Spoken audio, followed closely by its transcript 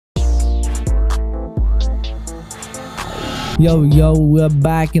Yo, we're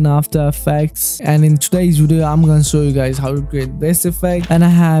back in After Effects, and in today's video I'm gonna show you guys how to create this effect. And I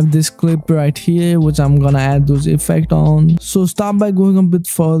have this clip right here which I'm gonna add those effects on. So start by going a bit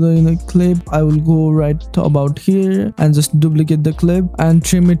further in the clip. I will go right about here and just duplicate the clip and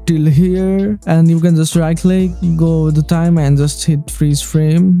trim it till here, and you can just right click, go over the time and just hit freeze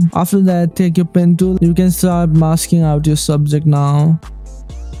frame. After that, take your pen tool. You can start masking out your subject now.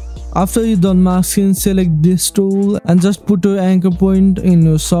 After you're done masking, select this tool and just put your anchor point in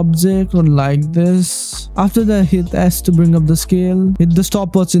your subject like this. After that, hit S to bring up the scale. Hit the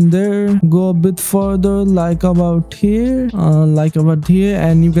stopwatch in there. Go a bit further like about here,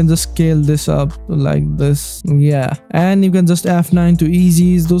 and you can just scale this up like this. Yeah, and you can just F9 to easy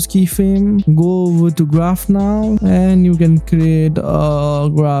ease those keyframes. Go over to graph now, and you can create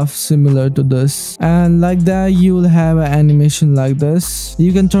a graph similar to this, and like that you will have an animation like this.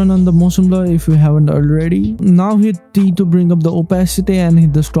 You can turn on the motion blur if you haven't already. Now hit T to bring up the opacity and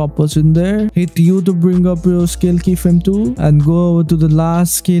hit the stopwatch in there. Hit U to bring up your scale keyframe tool and go over to the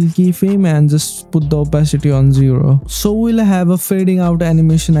last scale keyframe and just put the opacity on 0. So we'll have a fading out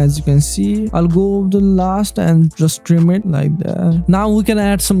animation, as you can see. I'll go over the last and just trim it like that. Now we can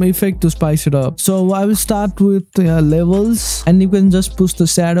add some effect to spice it up. So I will start with levels, and you can just push the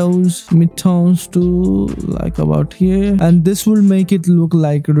shadows, midtones to like about here, and this will make it look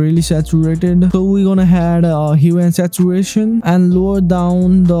like really saturated. So we're gonna add hue and saturation and lower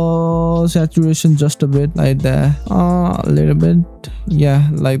down the saturation just a bit like that, a little bit, yeah,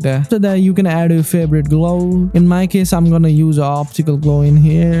 like that. After that, you can add your favorite glow. In my case, I'm gonna use an optical glow in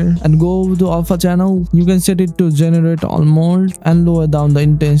here, and go over to alpha channel. You can set it to generate all modes and lower down the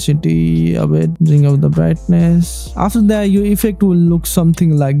intensity a bit, bring up the brightness. After that, your effect will look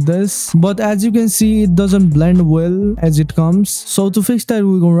something like this, but as you can see, it doesn't blend well as it comes. So to fix that,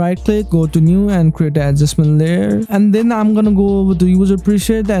 we're gonna right click, go to new and create an adjustment layer, and then I'm gonna go over to user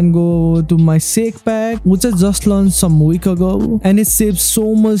preset and go over to my shake pack, which I just launched some week ago, and it saves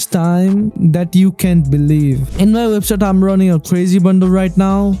so much time that you can't believe. In my website, I'm running a crazy bundle right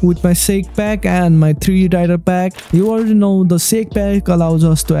now with my shake pack and my 3D title pack. You already know the shake pack allows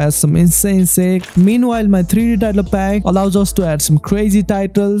us to add some insane shake. Meanwhile, my 3D title pack allows us to add some crazy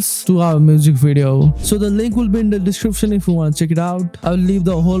titles to our music video. So the link will be in the description if you want to check it out. I'll leave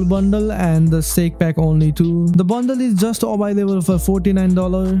the whole bundle and the shake pack only too. The bundle is just available for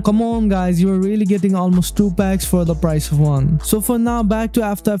 $49. Come on guys, you are really getting almost 2 packs for the price of 1. So for now, back to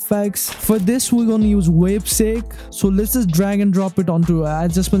After Effects. For this, we're gonna use wave shake. So let's just drag and drop it onto an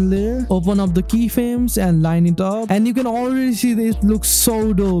adjustment layer, open up the keyframes and line it up, and you can already see this looks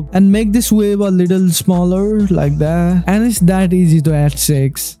so dope. And make this wave a little smaller like that, and it's that easy to add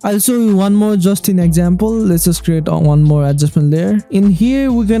shakes. I'll show you one more just in example. Let's just create one more adjustment layer. In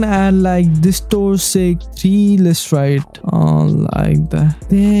here we're gonna add like distort shake 3. Let's try it on like that.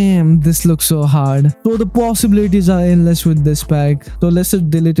 Damn, this looks so hard. So the possibilities are endless with this pack. So let's just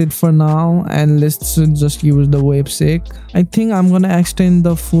delete it for now, and let's just use the wave shake. I think I'm gonna extend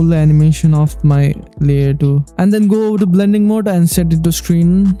the full animation of my layer too, and then go over to blending mode and set it to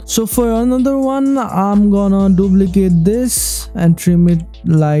screen. So for another one, I'm gonna duplicate this and trim it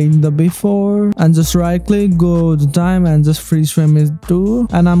like the before, and just right click, go to time and just freeze frame it too,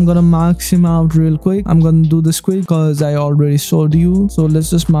 and I'm gonna max him out real quick. I'm gonna do this quick because I already showed you. So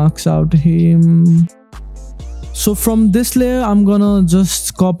let's just max out him. So from this layer, I'm gonna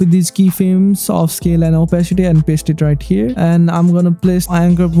just copy these keyframes of scale and opacity and paste it right here, and I'm gonna place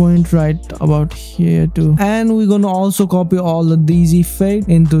anchor point right about here too, and we're gonna also copy all of these effects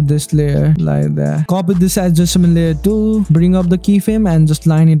into this layer like that. Copy this adjustment layer too, bring up the keyframe and just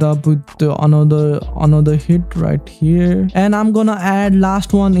line it up with another hit right here, and I'm gonna add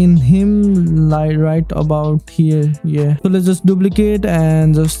last one in him like right about here. Yeah, so let's just duplicate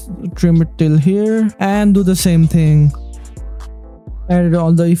and just trim it till here and do the same thing. Added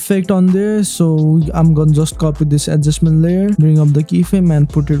all the effect on there, so I'm gonna just copy this adjustment layer, bring up the keyframe and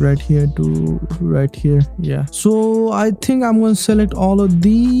put it right here to right here. Yeah, so I think I'm gonna select all of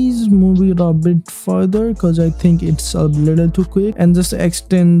these, move it a bit further because I think it's a little too quick, and just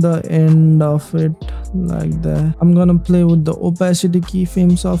extend the end of it like that. I'm gonna play with the opacity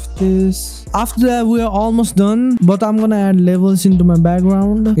keyframes of this. After that, we are almost done, but I'm gonna add levels into my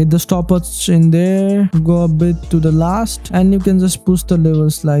background. Hit the stopwatch in there, go a bit to the last, and you can just push boost the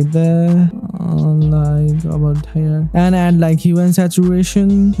levels like that, like about here, and add like hue and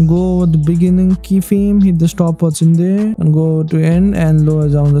saturation. Go over the beginning keyframe, hit the stopwatch in there, and go to end and lower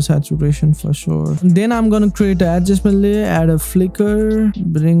down the saturation for sure. Then I'm gonna create an adjustment layer, add a flicker,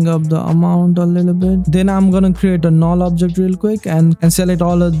 bring up the amount a little bit. Then I'm gonna create a null object real quick and select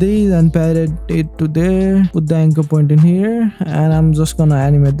all of these and parent it to there. Put the anchor point in here, and I'm just gonna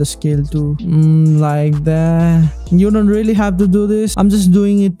animate the scale to like that. You don't really have to do this. I'm just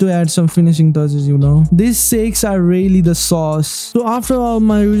doing it to add some finishing touches, you know. These shakes are really the sauce. So after all,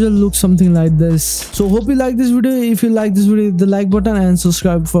 my result looks something like this. So hope you like this video. If you like this video, hit the like button and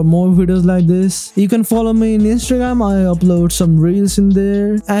subscribe for more videos like this. You can follow me in Instagram. I upload some reels in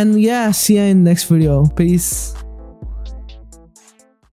there. And yeah, see you in next video. Peace.